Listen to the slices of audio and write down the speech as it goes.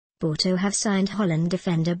Porto have signed Holland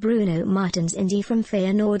defender Bruno Martins Indy from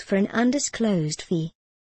Feyenoord for an undisclosed fee.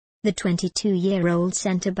 The 22-year-old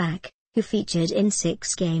centre-back, who featured in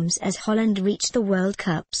 6 games as Holland reached the World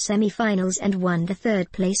Cup semi-finals and won the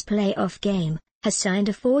third-place play-off game, has signed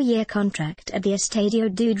a 4-year contract at the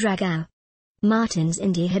Estadio do Dragão. Martins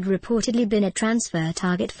Indy had reportedly been a transfer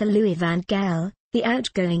target for Louis van Gaal, the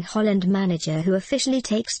outgoing Holland manager who officially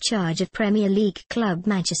takes charge of Premier League club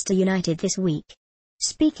Manchester United this week.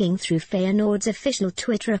 Speaking through Feyenoord's official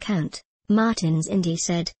Twitter account, Martins Indy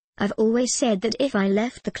said, "I've always said that if I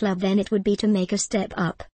left the club then it would be to make a step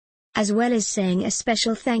up." As well as saying a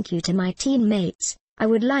special thank you to my teammates, "I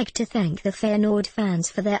would like to thank the Feyenoord fans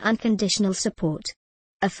for their unconditional support."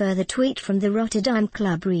 A further tweet from the Rotterdam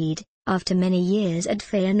club read, "After many years at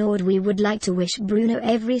Feyenoord we would like to wish Bruno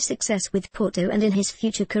every success with Porto and in his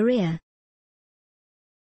future career.